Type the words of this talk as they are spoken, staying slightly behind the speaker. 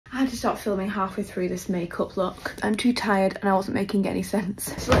had to stop filming halfway through this makeup look. I'm too tired and I wasn't making any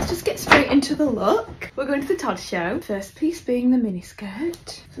sense. So let's just get straight into the look. We're going to the Todd show. First piece being the miniskirt.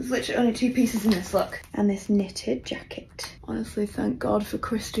 So there's literally only 2 pieces in this look. And this knitted jacket. Honestly, thank God for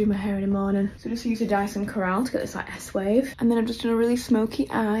Chris doing my hair in the morning. So just use a Dyson Corral to get this like S-wave. And then I've just done a really smoky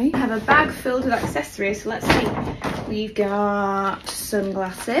eye. I have a bag filled with accessories, so let's see. We've got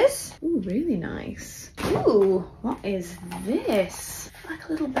sunglasses. Ooh, really nice. Ooh, what is this? Like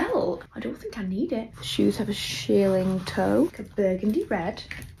a little belt. I don't think I need it. The shoes have a shearling toe, like a burgundy red.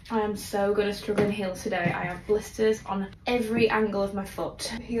 I am so gonna struggle in heels today. I have blisters on every angle of my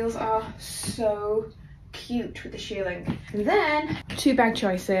foot. The heels are so cute with the shearling. And then 2 bag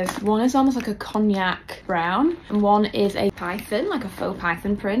choices. One is almost like a cognac brown and one is a python, like a faux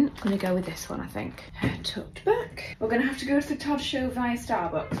python print. I'm gonna go with this one, I think. Tucked back. We're gonna have to go to the Todd show via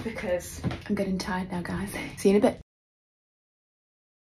Starbucks because I'm getting tired now, guys. See you in a bit.